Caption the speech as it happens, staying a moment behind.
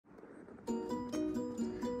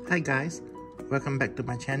Hi guys, welcome back to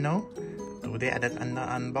my channel. Today I just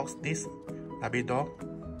unbox this Barbie doll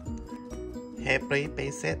hair play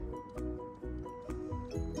set.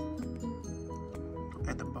 Look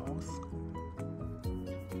at the balls.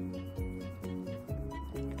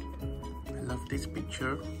 I love this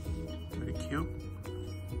picture, very cute.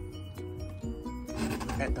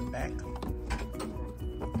 Look at the back.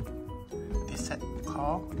 This set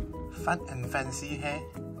called Fun and Fancy Hair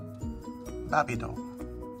Barbie doll.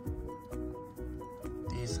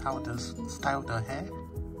 This is how to style the hair.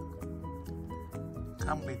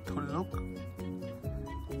 Come with two look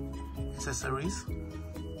accessories.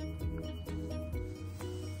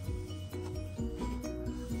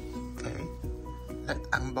 Okay, let's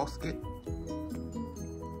unbox it.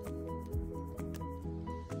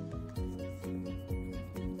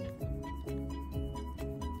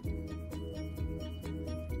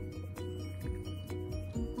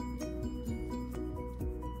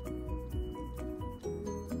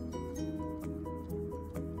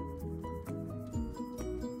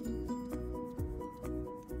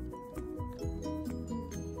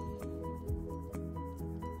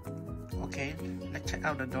 Okay, let's check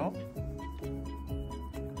out the doll.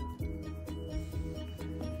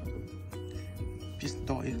 This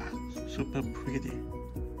doll is super pretty.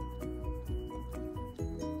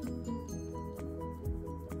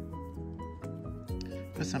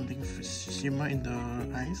 There's something shimmer in the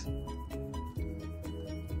eyes.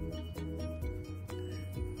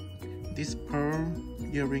 This pearl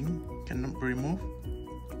earring cannot be removed.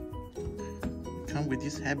 Come with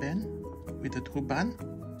this hairband with the two band.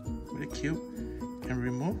 Very cute and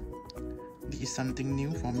remove. This is something new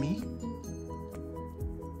for me.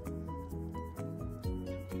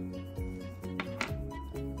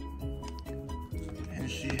 And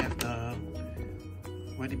she have the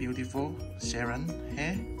very beautiful Sharon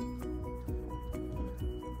hair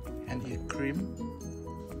and her cream.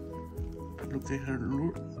 Look at her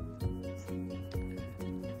root,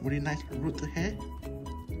 very nice root hair.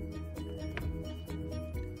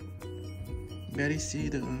 Barely see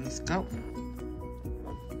the scalp.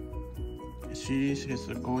 She has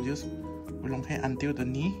a gorgeous long hair until the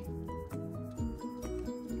knee.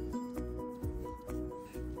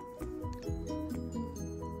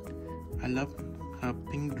 I love her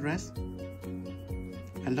pink dress.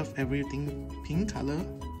 I love everything pink color.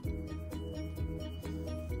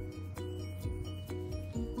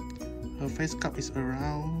 Her face cup is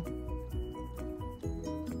around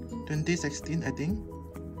 2016, I think.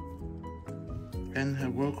 And her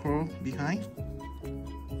Velcro behind.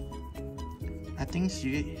 I think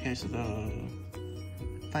she has a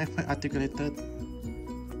 5-point articulated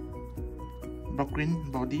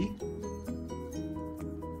green body.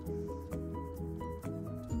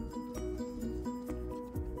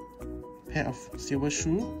 Pair of silver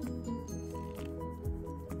shoe.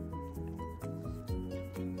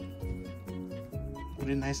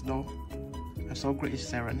 Very nice doll. So great is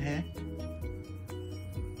Sharon hair.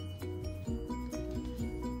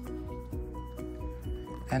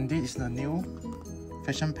 And this is the new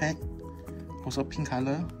fashion pack, also pink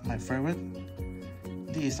color, my favorite.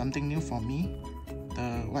 This is something new for me,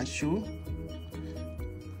 the white shoe.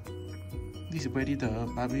 This is very the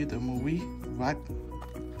Barbie the movie vibe.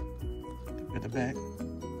 Look at the back.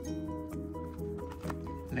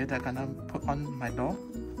 Later I'm gonna put on my doll.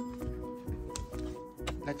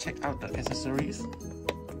 Let's check out the accessories.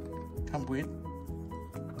 Come with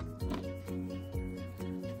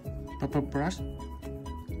purple brush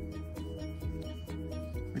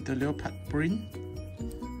with the leopard print.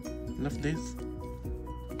 Love this.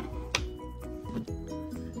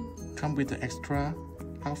 Come with the extra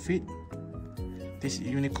outfit. This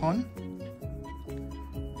unicorn.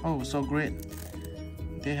 Oh, so great.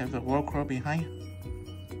 They have the Velcro behind.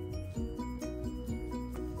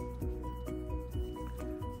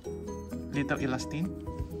 Little elastic.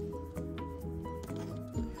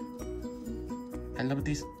 I love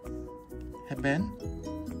this headband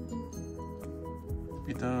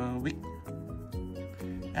with the wig,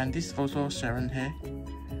 and this also Sharon hair,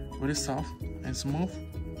 very soft and smooth,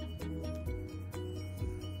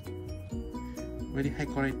 very high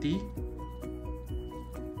quality.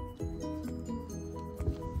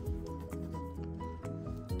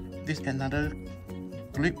 This another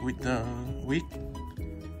clip with the wig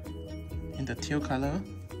in the teal color.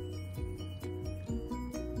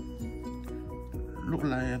 Look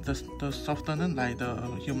like the softener like the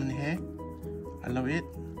human hair. I love it.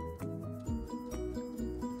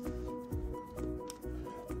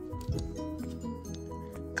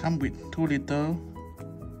 Come with two little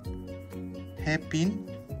hairpin.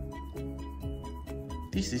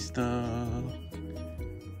 This is the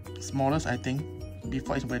smallest, I think.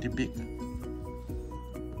 Before it's very big.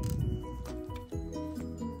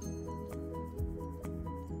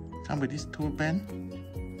 Come with this tool pen.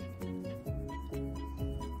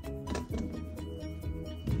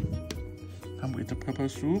 Come with the purple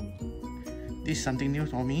shoe. This is something new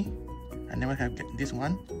for me. I never have get this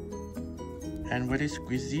one. And very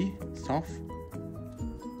squeezy, soft.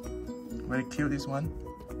 Very cute, this one.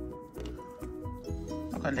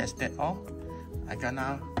 Okay, that's that all. I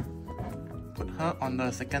gonna put her on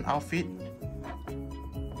the second outfit.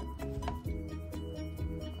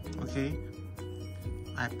 Okay,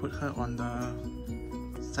 I put her on the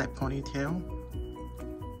side ponytail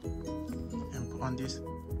and put on this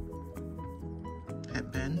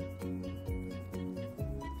headband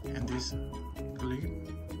and this clip.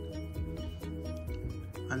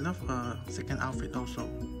 I love her second outfit also,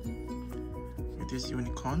 with this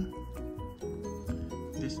unicorn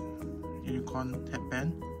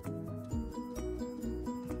headband.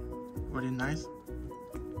 Very nice.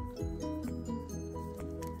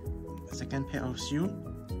 Second pair of shoe.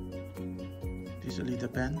 This is a little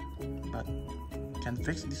band, but can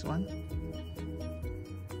fix this one.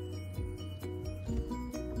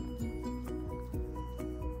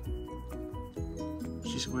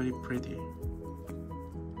 She's very pretty.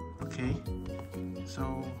 Okay,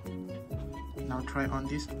 so now try on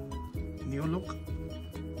this new look.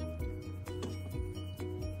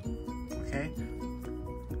 Okay,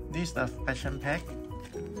 this is the fashion pack.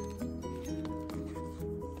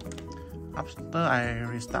 After I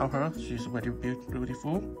restyle her, she's very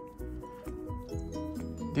beautiful.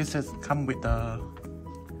 This has come with the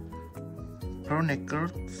pearl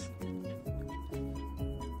necklace,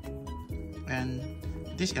 and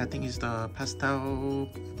this I think is the pastel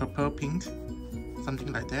purple pink,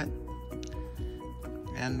 something like that,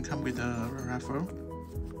 and come with the ruffle.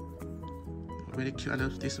 Very cute. I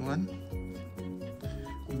love this one,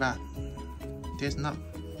 but there's not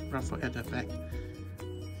ruffle at the back.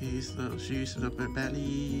 She is the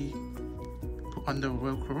belly put on the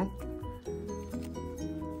velcro.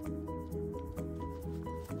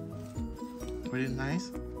 Very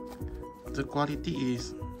nice. The quality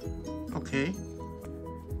is okay,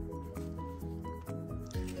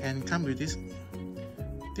 and come with this.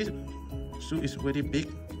 This shoe is very big,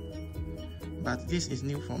 but this is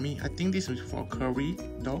new for me. I think this is for curvy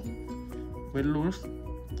though, very loose,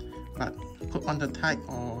 but put on the tight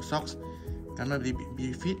or socks gonna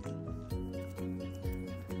be fit.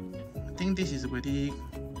 I think this is a very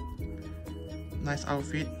nice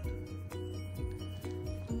outfit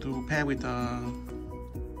to pair with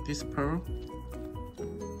this pearl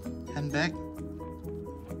handbag.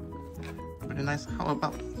 Very nice.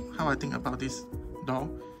 How I think about this doll?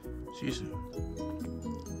 She's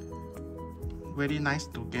very nice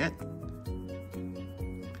to get,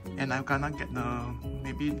 and I'm gonna get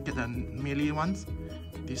maybe get the Millie ones.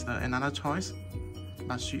 This is another choice,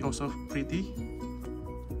 but she also pretty.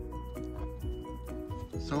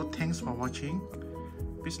 So thanks for watching.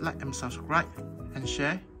 Please like and subscribe and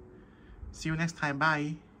share. See you next time.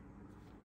 Bye.